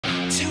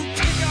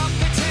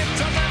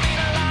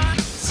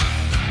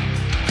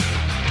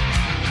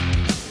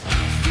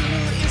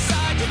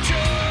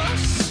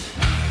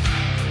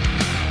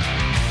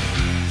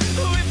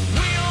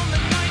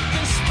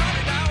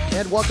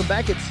Welcome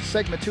back. It's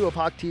segment 2 of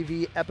Hawk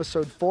TV,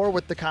 episode 4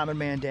 with the common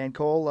man, Dan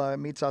Cole.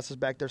 Meat Sauce is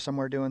back there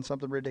somewhere doing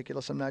something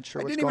ridiculous. I'm not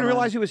sure what's going on. I didn't even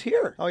realize he was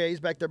here. Oh, yeah, he's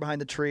back there behind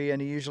the tree, and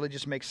he usually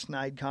just makes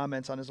snide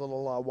comments on his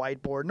little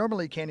whiteboard.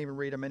 Normally, you can't even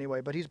read them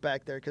anyway, but he's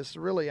back there because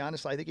really,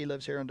 honestly, I think he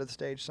lives here under the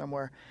stage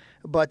somewhere.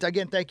 But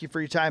again, thank you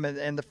for your time.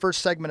 And the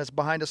first segment is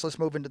behind us. Let's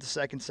move into the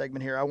second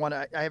segment here.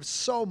 I have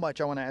so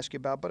much I want to ask you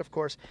about, but of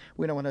course,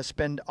 we don't want to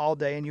spend all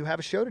day, and you have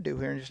a show to do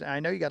here. And I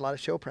know you got a lot of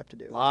show prep to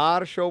do. A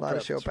lot of show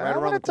prep. I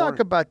want to talk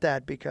about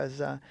that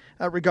because,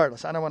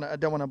 regardless, I don't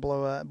want to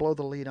blow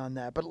the lead on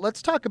that. But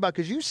let's talk about,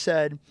 because you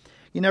said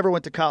you never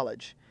went to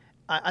college.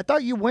 I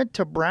thought you went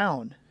to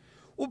Brown.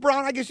 Well,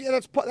 Brown, I guess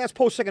that's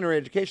post-secondary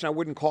education. I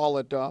wouldn't call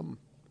it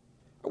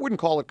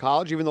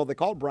college, even though they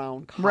call it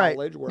Brown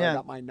College, where I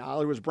got my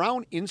knowledge. It was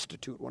Brown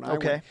Institute when I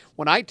went.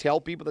 When I tell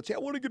people that say, I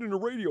want to get into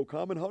radio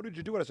comm, how did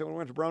you do it? I say, well, I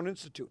went to Brown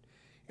Institute.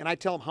 And I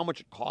tell them how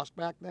much it cost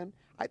back then.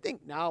 I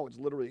think now it's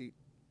literally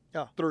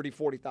 $30,000,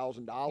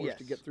 $40,000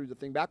 to get through the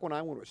thing. Back when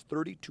I went, it was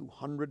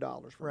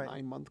 $3,200 for a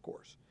 9-month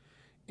course.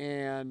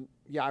 And,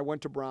 I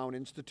went to Brown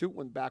Institute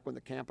back when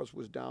the campus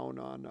was down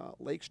on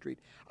Lake Street.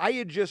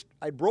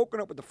 I'd broken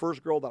up with the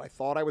first girl that I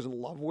thought I was in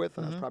love with,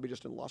 and I was probably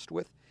just in lust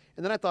with.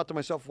 And then I thought to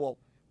myself, well,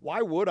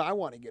 why would I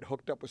want to get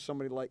hooked up with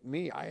somebody like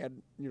me? I had,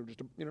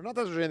 not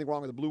that there's anything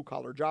wrong with a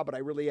blue-collar job, but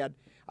I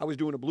was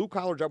doing a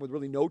blue-collar job with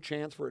really no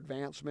chance for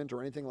advancement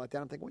or anything like that.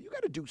 I'm thinking, well, you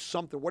got to do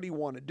something. What do you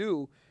want to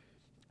do?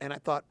 And I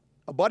thought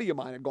a buddy of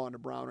mine had gone to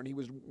Brown, and he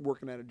was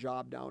working at a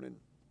job down in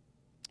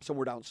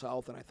somewhere down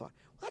south, and I thought,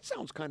 well, that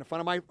sounds kind of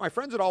fun. And my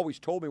friends had always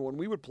told me when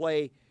we would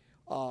play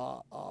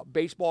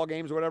baseball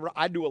games or whatever,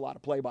 I'd do a lot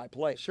of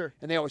play-by-play. Sure.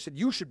 And they always said,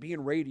 you should be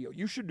in radio.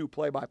 You should do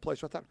play-by-play.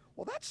 So I thought,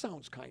 well, that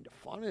sounds kind of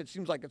fun. And it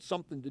seems like it's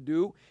something to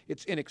do.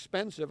 It's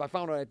inexpensive. I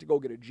found out I had to go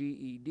get a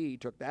GED,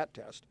 took that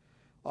test.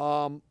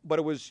 But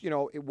it was,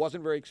 it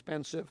wasn't very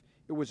expensive.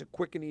 It was a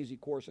quick and easy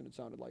course, and it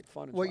sounded like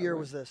fun. And what year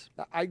was this?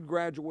 I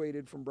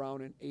graduated from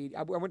Brown in 80.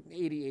 I went in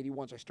 80,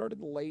 81. So I started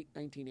in the late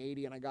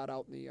 1980, and I got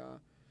out in the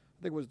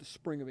I think it was the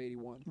spring of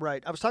 81.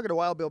 Right. I was talking to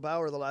Wild Bill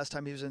Bauer the last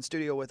time he was in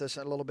studio with us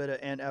a little bit,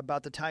 and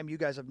about the time you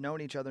guys have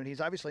known each other, and he's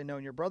obviously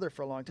known your brother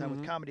for a long time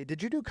with comedy.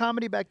 Did you do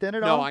comedy back then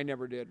at all? No, I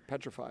never did.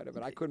 Petrified of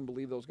it. I couldn't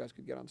believe those guys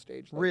could get on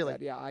stage like really?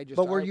 That. Yeah,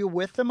 But were you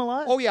with them a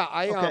lot? Oh, yeah.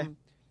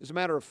 As a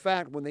matter of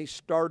fact, when they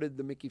started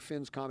the Mickey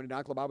Finn's Comedy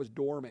Nightclub, I was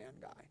doorman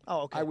guy.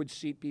 Oh, okay. I would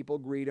seat people,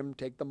 greet them,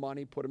 take the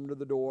money, put them to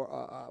the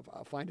door,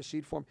 find a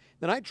seat for them.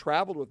 Then I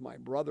traveled with my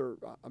brother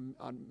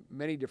on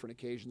many different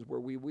occasions where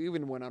we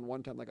even went on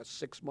one time like a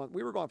 6-month.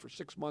 We were gone for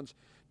 6 months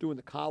doing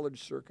the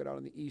college circuit out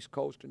on the East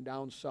Coast and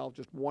down south,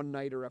 just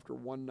one-nighter after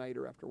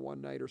one-nighter after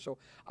one-nighter. So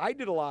I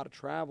did a lot of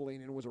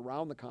traveling and was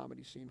around the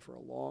comedy scene for a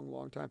long,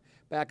 long time.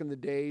 Back in the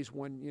days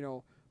when,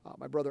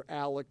 my brother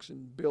Alex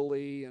and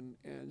Billy and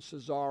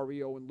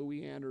Cesario and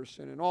Louis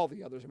Anderson and all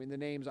the others. I mean, the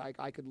names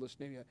I could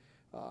list name you.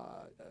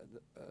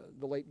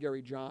 The late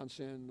Gary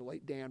Johnson, the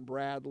late Dan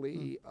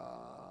Bradley,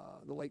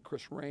 the late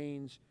Chris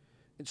Raines,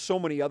 and so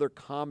many other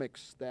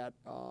comics that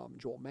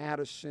Joel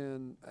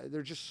Madison.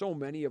 There's just so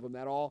many of them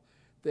that all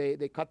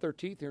they cut their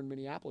teeth here in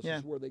Minneapolis. This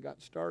is where they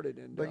got started.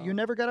 And but you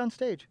never got on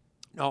stage.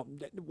 No,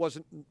 it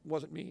wasn't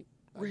me.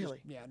 Really?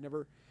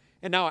 Never.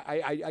 And now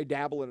I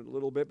dabble in it a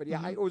little bit, but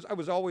I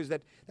was always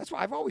that. That's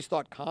why I've always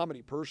thought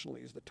comedy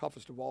personally is the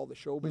toughest of all the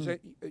showbiz.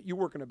 You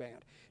work in a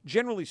band.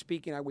 Generally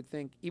speaking, I would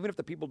think even if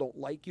the people don't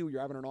like you, you're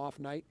having an off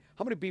night.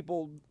 How many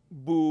people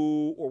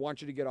boo or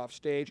want you to get off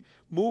stage?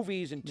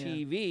 Movies and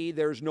TV,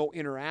 there's no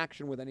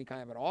interaction with any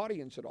kind of an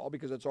audience at all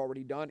because it's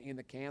already done in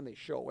the can. They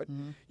show it.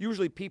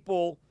 Usually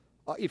people.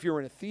 If you're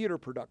in a theater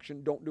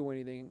production, don't do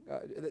anything.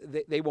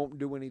 They won't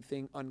do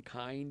anything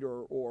unkind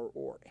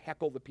or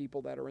heckle the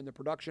people that are in the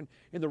production.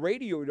 In the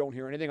radio, you don't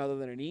hear anything other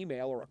than an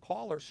email or a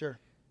caller. Sure.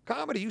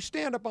 Comedy, you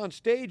stand up on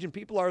stage and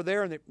people are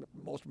there, and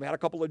most of them had a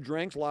couple of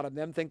drinks. A lot of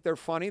them think they're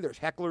funny. There's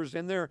hecklers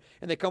in there,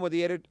 and they come with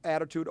the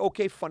attitude,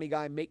 okay, funny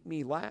guy, make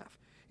me laugh.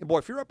 And boy,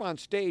 if you're up on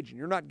stage and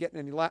you're not getting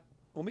any laugh,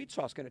 well, Meat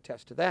Sauce can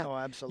attest to that. Oh,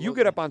 absolutely. You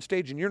get up on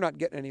stage and you're not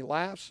getting any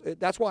laughs.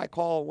 That's why I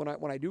call,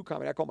 when I do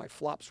comedy, I call my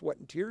flop, sweat,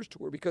 and tears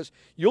tour, because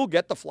you'll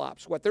get the flop,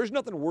 sweat. There's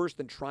nothing worse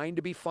than trying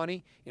to be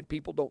funny and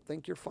people don't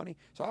think you're funny.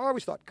 So I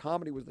always thought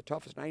comedy was the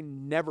toughest, and I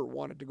never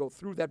wanted to go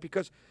through that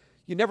because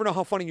you never know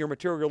how funny your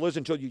material is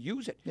until you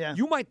use it. Yeah.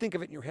 You might think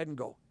of it in your head and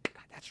go,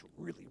 God, that's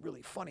really,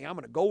 really funny. I'm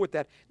going to go with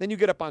that. Then you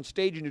get up on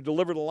stage and you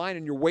deliver the line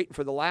and you're waiting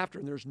for the laughter,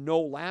 and there's no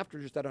laughter,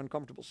 just that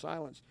uncomfortable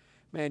silence.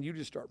 Man, you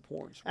just start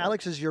pouring sweat.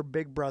 Alex is your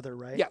big brother,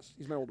 right? Yes,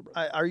 he's my older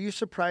brother. Are you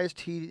surprised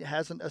he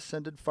hasn't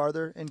ascended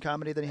farther in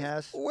comedy than he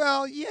has?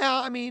 Well,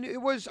 yeah. I mean,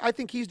 I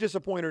think he's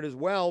disappointed as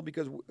well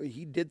because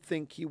he did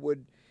think he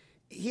would.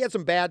 He had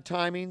some bad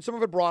timing. Some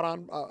of it brought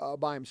on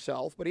by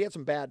himself, but he had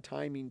some bad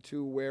timing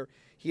too, where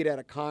he had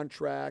a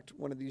contract,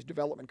 one of these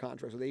development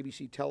contracts with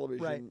ABC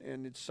Television,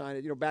 and it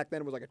signed it. Back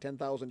then it was like a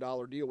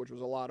 $10,000 deal, which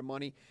was a lot of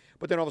money.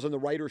 But then all of a sudden the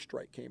writer's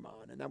strike came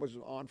on, and that was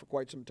on for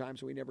quite some time,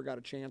 so he never got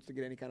a chance to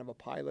get any kind of a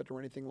pilot or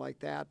anything like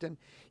that. And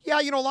yeah,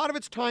 a lot of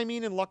it's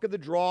timing and luck of the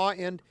draw,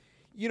 and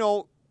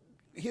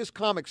his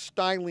comic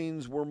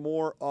stylings were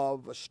more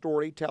of a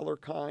storyteller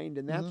kind,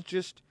 and that's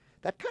just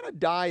that kind of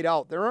died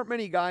out. There aren't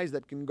many guys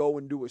that can go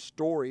and do a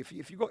story. If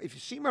you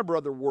see my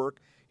brother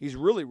work, he's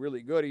really,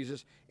 really good. He's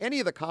just any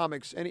of the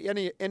comics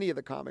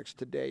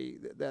today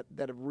that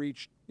have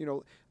reached,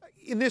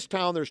 in this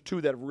town, there's two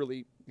that have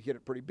really hit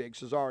it pretty big,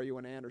 Cesario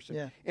and Anderson.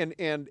 Yeah. And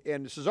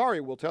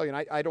Cesario will tell you,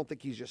 and I don't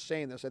think he's just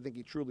saying this, I think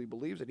he truly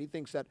believes it. He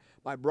thinks that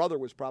my brother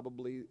was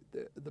probably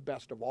the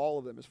best of all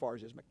of them as far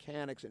as his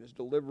mechanics and his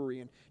delivery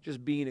and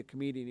just being a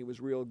comedian. He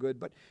was real good.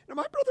 But my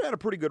brother had a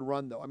pretty good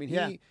run, though. I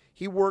mean,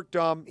 he worked,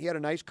 he had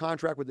a nice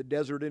contract with the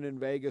Desert Inn in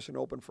Vegas and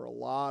opened for a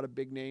lot of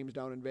big names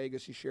down in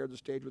Vegas. He shared the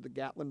stage with the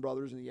Gatlin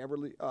brothers and the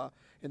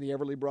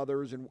Everly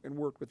brothers and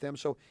worked with them.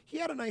 So he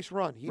had a nice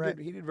run. He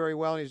did very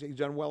well. And he's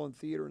done well in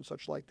theater and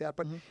such like that.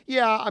 But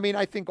I mean,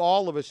 I think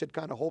all of us had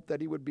kind of hoped that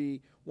he would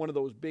be one of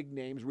those big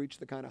names, reach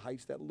the kind of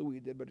heights that Louis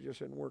did, but it just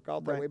didn't work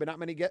out that way. But not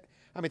many get.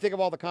 I mean, think of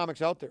all the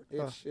comics out there.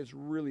 It's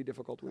really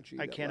difficult to achieve.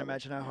 I can't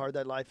imagine how hard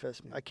that life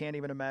is. I can't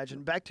even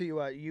imagine. Back to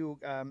you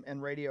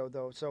and radio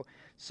though.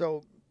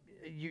 So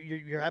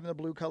you're having a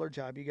blue collar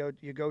job. You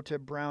go to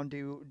Brown.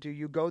 Do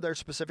you go there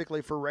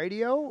specifically for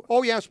radio?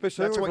 Oh yeah,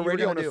 specifically for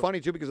radio. And it's funny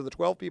too because of the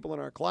 12 people in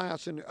our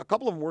class, and a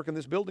couple of them work in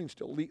this building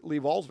still. Lee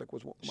Valsvik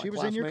was my classmate. She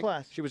was in your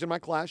class. She was in my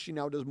class. She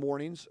now does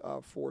mornings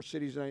for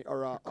Cities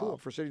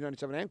for Cities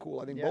 97 and Cool.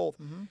 I think both.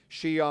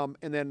 She and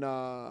then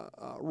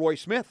Roy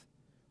Smith,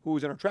 who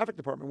was in our traffic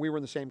department. We were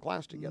in the same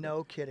class together.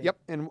 No kidding. Yep.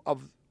 And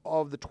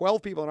of the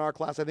 12 people in our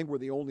class, I think we're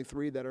the only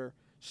 3 that are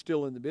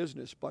still in the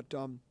business. But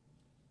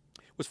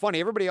it was funny.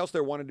 Everybody else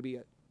there wanted to be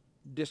a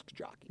disc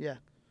jockey. Yeah.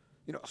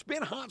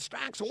 Spin hot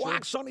stacks of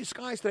wax, sunny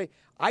skies today.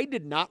 I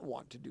did not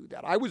want to do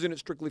that. I was in it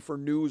strictly for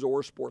news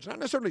or sports. Not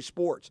necessarily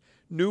sports,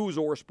 news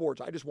or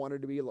sports. I just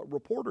wanted to be a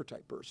reporter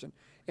type person.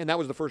 And that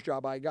was the first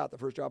job I got. The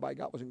first job I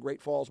got was in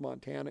Great Falls,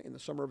 Montana in the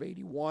summer of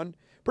 '81.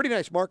 Pretty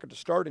nice market to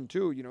start in,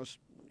 too.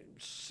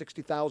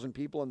 60,000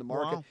 people in the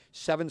market,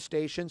 7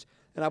 stations,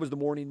 and I was the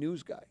morning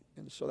news guy.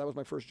 And so that was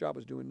my first job,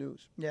 was doing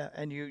news. Yeah,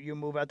 and you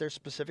move out there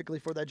specifically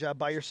for that job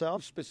by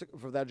yourself? Specific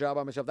for that job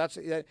by myself. That's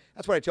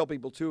what I tell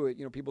people, too.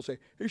 People say,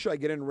 hey, should I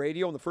get in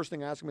radio? And the first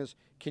thing I ask them is,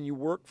 can you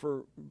work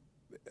for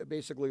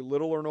basically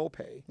little or no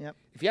pay? Yep.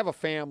 If you have a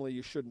family,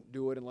 you shouldn't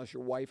do it unless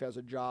your wife has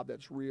a job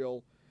that's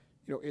real.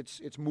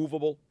 It's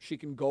movable. She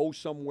can go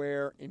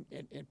somewhere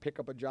and pick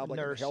up a job like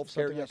nurse,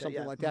 healthcare,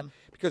 something like that,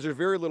 because there's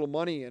very little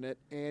money in it,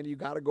 and you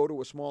got to go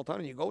to a small town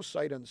and you go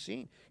sight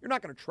unseen. You're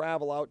not going to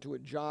travel out to a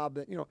job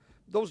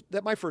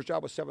that my first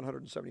job was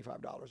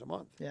 $775 a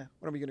month. Yeah.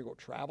 When are we going to go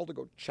travel to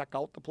go check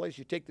out the place?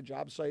 You take the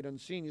job sight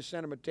unseen. You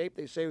send them a tape.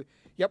 They say,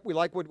 "Yep, we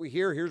like what we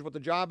hear. Here's what the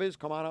job is.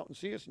 Come on out and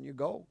see us," and you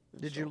go.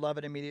 Did you love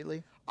it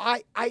immediately?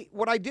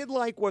 What I did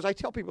like was, I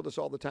tell people this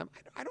all the time.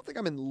 I don't think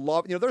I'm in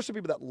love. There's some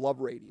people that love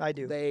radio. I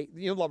do. They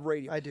love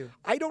radio. I do.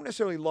 I don't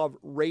necessarily love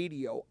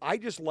radio. I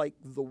just like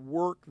the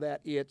work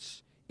that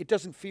it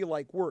doesn't feel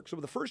like work. So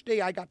the first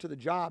day I got to the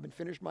job and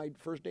finished my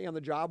first day on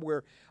the job,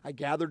 where I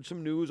gathered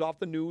some news off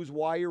the news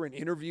wire and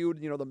interviewed,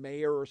 the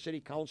mayor or city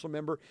council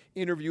member,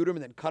 interviewed him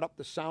and then cut up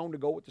the sound to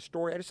go with the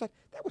story. I just thought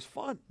that was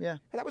fun. Yeah.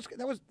 And that was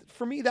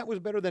for me, that was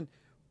better than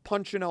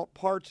punching out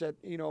parts at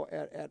a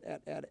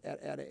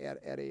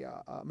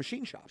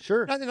machine shop.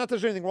 Sure. Not that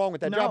there's anything wrong with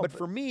that job, but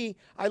for me,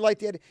 I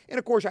liked it. And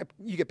of course,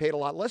 you get paid a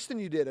lot less than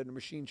you did at a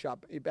machine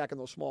shop back in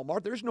those small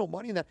markets. There's no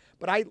money in that,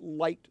 but I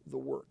liked the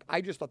work. I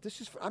just thought,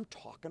 I'm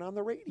talking on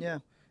the radio. Yeah.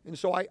 And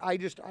so I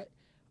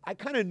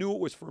kind of knew it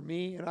was for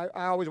me. And I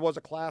always was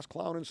a class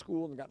clown in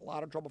school and got in a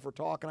lot of trouble for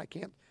talking. I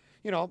can't.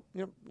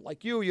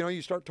 Like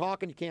you start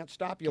talking, you can't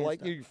stop.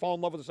 You fall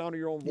in love with the sound of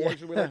your own voice,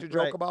 as we like to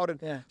joke about it.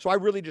 Yeah. So I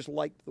really just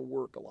liked the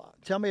work a lot.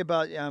 Tell me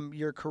about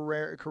your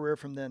career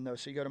from then, though.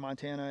 So you go to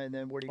Montana, and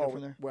then where do you go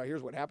from there? Well,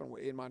 here's what happened.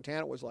 In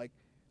Montana, it was like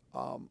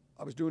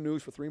I was doing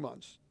news for 3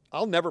 months.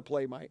 I'll never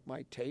play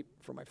my tape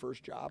for my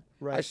first job.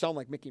 Right. I sound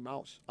like Mickey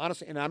Mouse,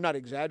 honestly, and I'm not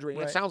exaggerating.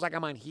 Right. It sounds like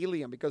I'm on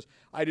helium because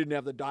I didn't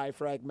have the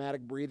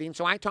diaphragmatic breathing.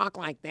 So I talk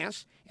like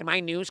this, and my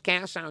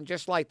newscasts sound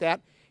just like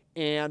that.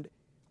 And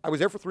I was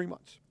there for 3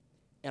 months.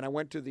 And I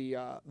went to the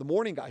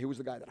morning guy, who was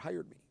the guy that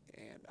hired me.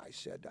 And I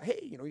said, hey,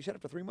 he said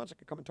after 3 months I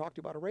could come and talk to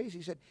you about a raise.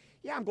 He said,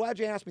 yeah, I'm glad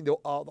you asked me. The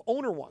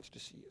owner wants to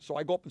see you. So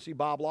I go up and see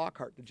Bob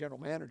Lockhart, the general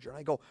manager. And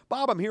I go,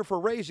 Bob, I'm here for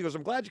a raise. He goes,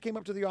 I'm glad you came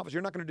up to the office.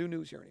 You're not going to do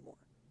news here anymore.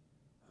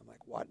 I'm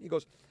like, what? He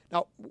goes,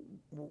 now,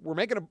 we're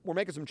making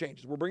some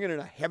changes. We're bringing in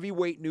a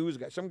heavyweight news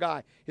guy. Some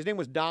guy, his name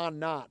was Don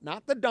Knott.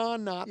 Not the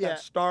Don Knott that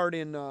starred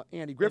in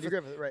Andy Griffith.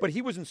 Right. But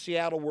he was in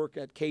Seattle, work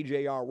at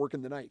KJR,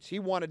 working the nights. He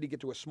wanted to get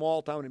to a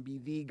small town and be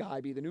the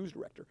guy, be the news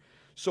director.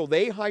 So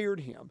they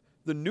hired him.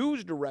 The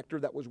news director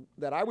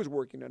that I was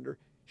working under,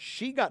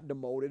 she got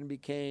demoted and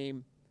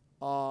became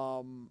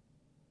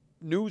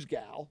news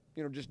gal,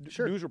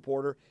 news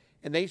reporter.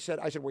 And I said,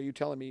 well, are you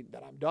telling me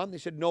that I'm done? They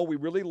said, no, we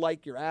really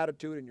like your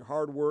attitude and your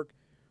hard work.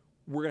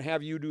 We're going to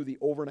have you do the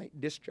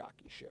overnight disc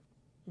jockey shift,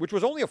 which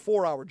was only a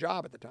 4-hour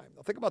job at the time.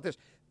 Now, think about this.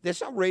 This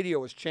is how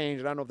radio has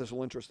changed. I don't know if this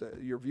will interest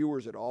your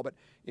viewers at all, but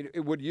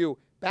it would you.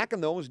 Back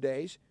in those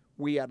days,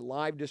 we had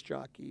live disc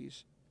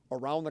jockeys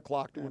around the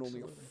clock doing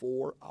only a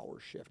 4-hour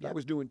shift. I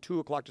was doing 2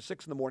 o'clock to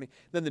 6 in the morning.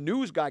 Then the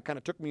news guy kind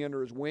of took me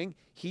under his wing.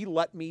 He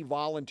let me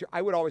volunteer.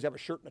 I would always have a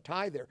shirt and a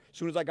tie there. As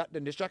soon as I got to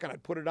disc jockey,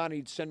 I'd put it on and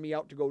he'd send me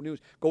out to go news.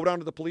 Go down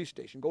to the police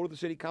station. Go to the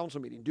city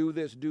council meeting. Do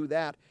this, do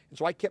that. And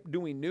so I kept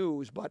doing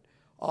news, but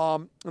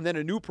and then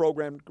a new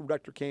program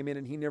director came in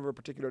and he never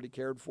particularly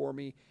cared for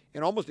me.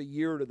 And almost a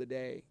year to the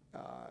day,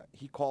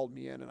 he called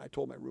me in and I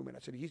told my roommate, I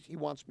said, he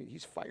wants me,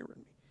 he's firing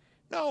me.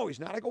 No, he's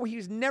not. I go,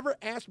 he's never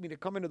asked me to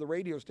come into the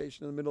radio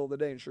station in the middle of the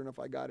day. And sure enough,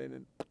 I got in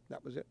and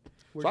that was it.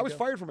 So I was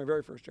fired from my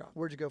very first job.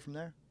 Where'd you go from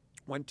there?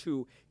 Went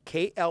to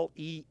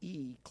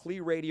KLEE, Clee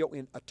Radio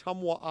in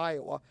Ottumwa,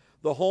 Iowa,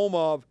 the home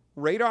of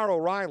Radar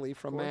O'Reilly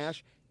from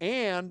MASH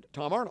and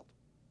Tom Arnold.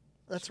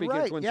 That's Speaking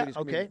right. Of Twin Cities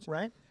Comedians.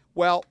 Right.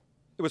 Well,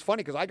 it was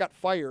funny because I got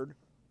fired,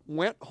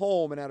 went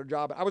home and had a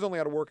job. I was only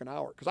out of work an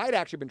hour because I had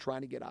actually been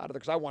trying to get out of it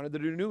because I wanted to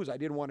do news. I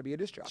didn't want to be a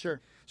disc jockey. Sure.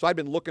 So I'd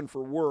been looking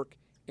for work.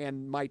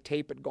 And my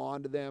tape had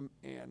gone to them,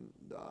 and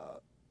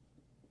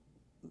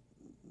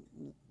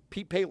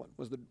Pete Palin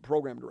was the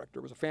program director.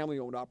 It was a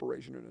family-owned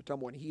operation in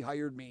Ottumwa, and he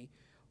hired me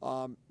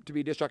to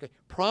be a disc jockey,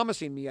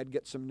 promising me I'd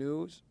get some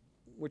news,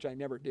 which I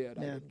never did.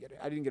 Yeah.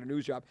 I didn't get a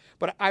news job.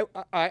 But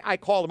I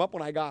called him up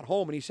when I got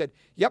home, and he said,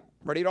 "Yep,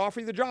 ready to offer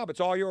you the job. It's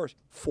all yours.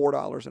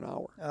 $4 an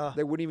hour."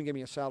 They wouldn't even give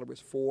me a salary. It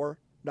was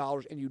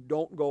 $4, and you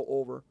don't go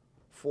over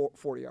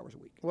 40 hours a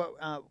week.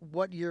 Well,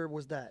 what year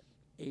was that?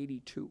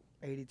 82.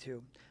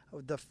 82.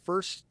 The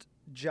first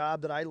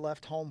job that I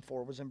left home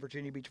for was in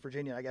Virginia Beach,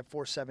 Virginia. I got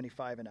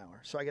 $4.75 an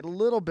hour, so I get a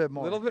little bit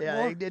more. A little bit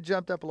more? Yeah, it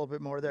jumped up a little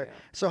bit more there. Yeah.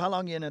 So how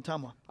long you in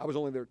Ottumwa? I was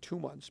only there 2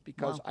 months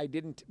because I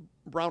didn't.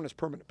 Brown is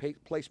permanent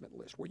placement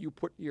list where you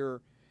put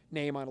your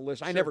name on a list.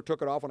 Sure. I never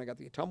took it off when I got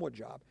the Ottumwa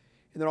job,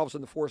 and then all of a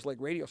sudden the Forest Lake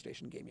radio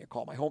station gave me a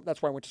call. My home.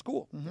 That's where I went to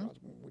school. Mm-hmm.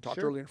 We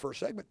talked earlier in the first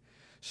segment.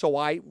 So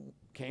I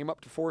came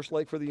up to Forest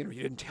Lake for the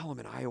interview. You didn't tell them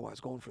in Iowa I was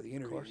going for the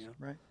interview. Of course,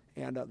 right.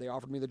 And they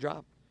offered me the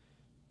job.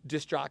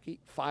 Disc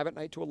jockey, 5 at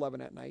night to 11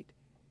 at night.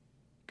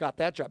 Got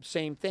that job.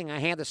 Same thing. I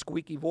had the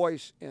squeaky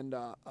voice, and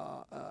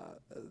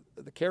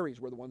the Carries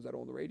were the ones that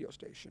owned the radio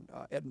station,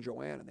 Ed and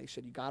Joanne, and they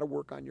said, you got to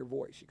work on your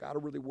voice. You got to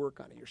really work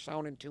on it. You're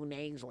sounding too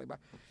nasally. But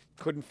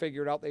couldn't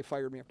figure it out. They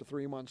fired me after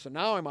 3 months, and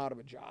now I'm out of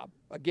a job.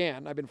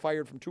 Again, I've been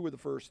fired from 2 of the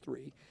first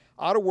 3.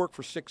 Out of work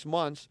for 6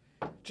 months.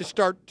 Just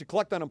start to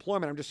collect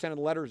unemployment. I'm just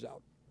sending letters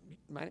out.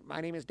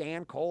 My name is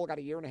Dan Cole. Got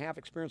a year and a half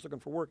experience looking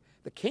for work.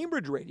 The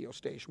Cambridge radio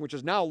station, which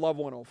is now Love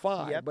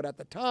 105, but at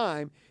the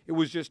time it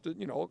was just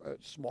a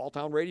small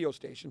town radio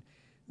station.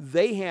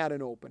 They had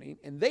an opening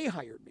and they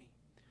hired me.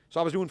 So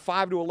I was doing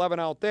 5 to 11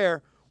 out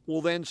there.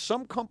 Well, then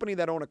some company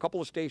that owned a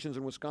couple of stations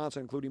in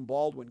Wisconsin, including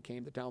Baldwin,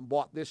 came to town,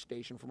 bought this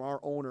station from our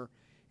owner,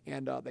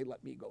 and they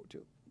let me go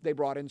too. They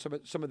brought in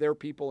some of their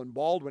people in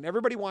Baldwin.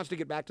 Everybody wants to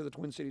get back to the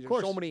Twin Cities.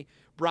 There's so many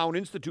Brown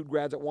Institute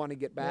grads that want to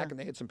get back, and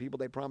they had some people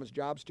they promised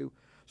jobs to.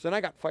 So then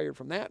I got fired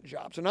from that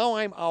job. So now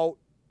I'm out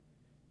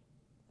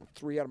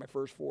 3 out of my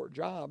first 4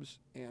 jobs,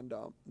 and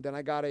then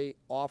I got a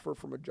offer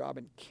from a job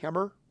in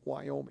Kemmer,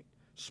 Wyoming,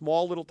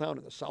 small little town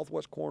in the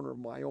southwest corner of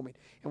Wyoming.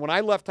 And when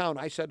I left town,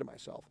 I said to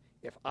myself,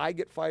 if I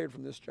get fired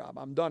from this job,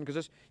 I'm done. Because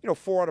it's,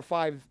 4 out of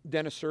 5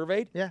 dentists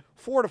surveyed. Yeah.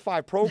 4 out of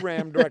 5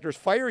 program directors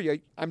fire you.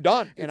 I'm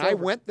done. And I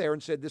went there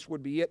and said this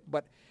would be it.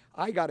 But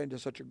I got into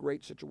such a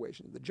great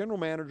situation. The general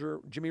manager,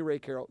 Jimmy Ray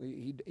Carroll,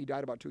 he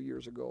died about 2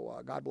 years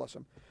ago. God bless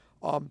him.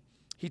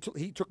 He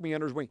took me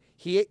under his wing.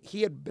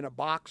 He had been a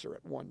boxer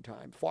at one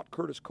time. Fought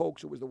Curtis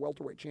Cokes, who was the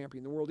welterweight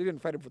champion in the world. He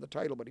didn't fight him for the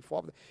title, but he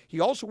fought.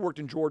 He also worked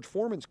in George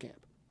Foreman's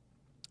camp.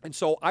 And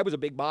so I was a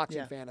big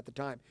boxing fan at the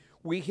time.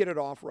 We hit it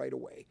off right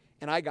away.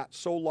 And I got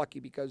so lucky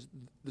because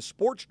the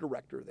sports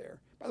director there,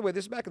 by the way,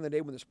 this is back in the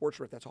day when the sports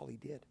director, that's all he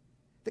did.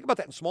 Think about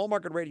that. In small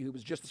market radio, he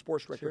was just the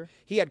sports director. Sure.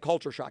 He had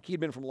culture shock. He had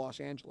been from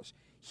Los Angeles.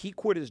 He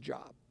quit his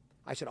job.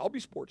 I said, I'll be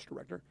sports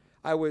director.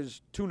 I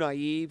was too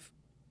naive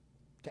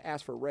to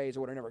ask for a raise. I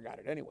would have never got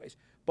it anyways.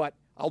 But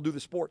I'll do the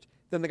sports.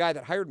 Then the guy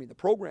that hired me, the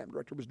program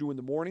director, was doing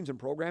the mornings and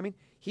programming.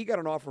 He got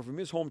an offer from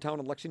his hometown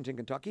in Lexington,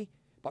 Kentucky.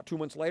 About 2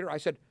 months later, I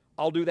said,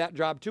 I'll do that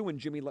job too, and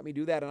Jimmy let me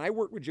do that. And I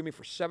worked with Jimmy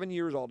for 7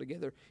 years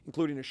altogether,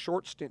 including a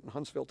short stint in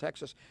Huntsville,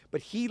 Texas. But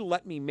he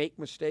let me make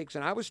mistakes,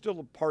 and I was still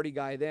a party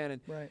guy then.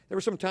 And there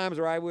were some times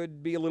where I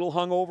would be a little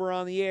hungover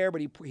on the air, but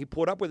he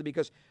put up with it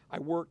because I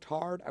worked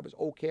hard. I was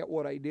okay at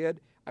what I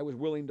did. I was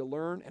willing to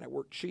learn, and I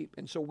worked cheap.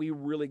 And so we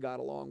really got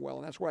along well,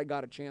 and that's where I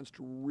got a chance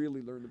to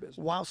really learn the business.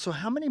 Wow. So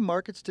how many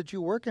markets did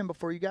you work in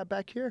before you got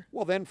back here?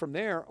 Well, then from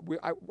there,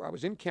 I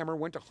was in Kemmer,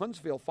 went to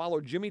Huntsville,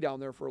 followed Jimmy down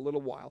there for a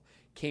little while,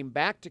 came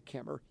back to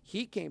Kemmer.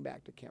 He came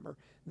back to Kemmer.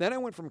 Then I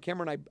went from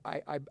Kemmer,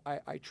 and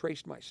I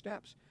traced my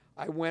steps.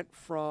 I went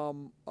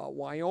from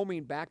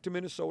Wyoming back to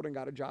Minnesota and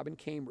got a job in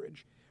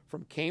Cambridge.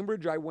 From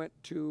Cambridge, I went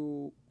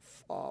to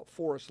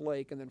Forest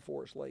Lake, and then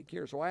Forest Lake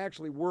here. So I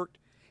actually worked,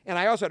 and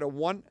I also had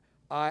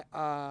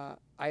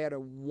I had a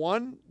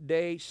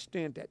 1-day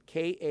stint at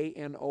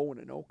KANO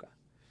in Anoka.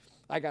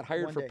 I got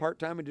hired for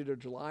part-time and did a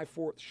July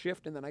 4th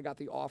shift, and then I got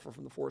the offer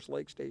from the Forest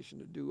Lake station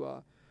to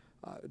do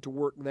to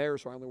work there,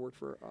 so I only worked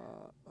for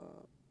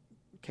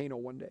Kano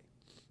 1 day.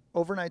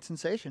 Overnight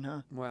sensation,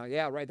 huh? Well,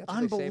 yeah, right. That's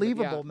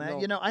unbelievable, man.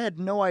 No. You know, I had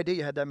no idea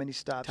you had that many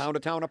stops. Town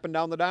to town, up and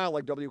down the dial,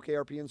 like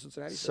WKRP in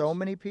Cincinnati. So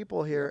many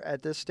people here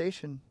at this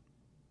station.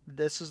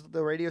 This is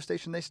the radio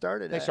station they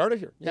started at. They started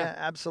here. Yeah,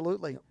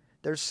 absolutely. Yep.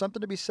 There's something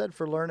to be said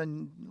for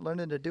learning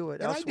to do it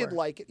and elsewhere. I did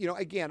like it. You know,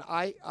 again,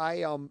 I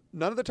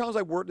none of the towns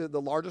I worked in,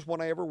 the largest one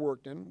I ever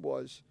worked in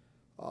was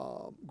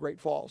Great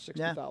Falls,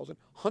 60,000.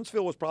 Yeah.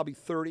 Huntsville was probably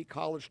 30,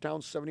 college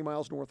town 70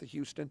 miles north of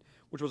Houston,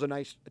 which was a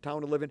nice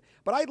town to live in.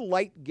 But I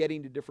liked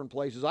getting to different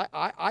places.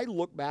 I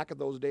look back at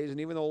those days,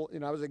 and even though, you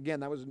know, I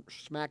was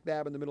smack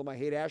dab in the middle of my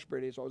Haight-Ashbury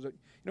days, so I was,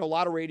 a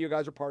lot of radio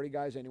guys are party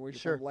guys anyway,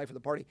 just the life of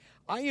the party.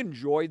 I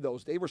enjoyed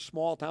those. They were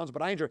small towns,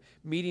 but I enjoyed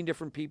meeting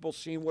different people,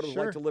 seeing what it was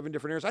like to live in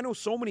different areas. I know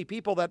so many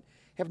people that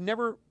have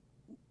never,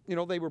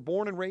 they were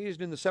born and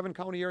raised in the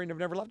 7-county area and have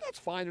never left. That's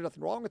fine. There's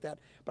nothing wrong with that.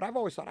 But I've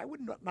always thought I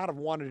would not have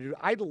wanted to do it.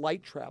 I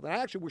like traveling. I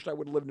actually wish I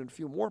would have lived in a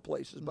few more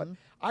places, but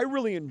I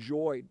really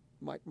enjoyed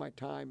my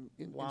time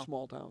in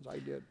small towns. I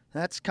did.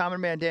 That's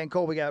Common Man Dan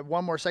Cole. We got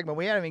one more segment.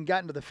 We haven't even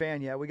gotten to the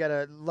fan yet. We got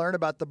to learn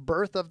about the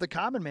birth of the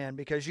Common Man,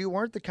 because you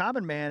weren't the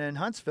Common Man in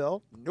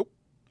Huntsville. Nope.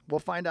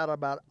 We'll find out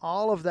about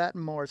all of that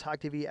and more. It's Hawk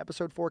TV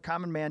Episode 4,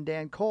 Common Man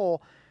Dan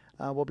Cole.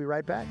 We'll be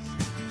right back.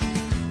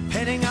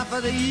 Heading up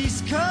for the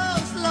East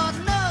Coast, Lord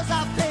knows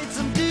I paid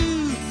some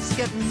dues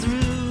getting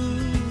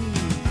through.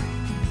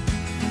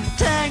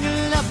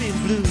 Tangled up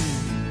in blue.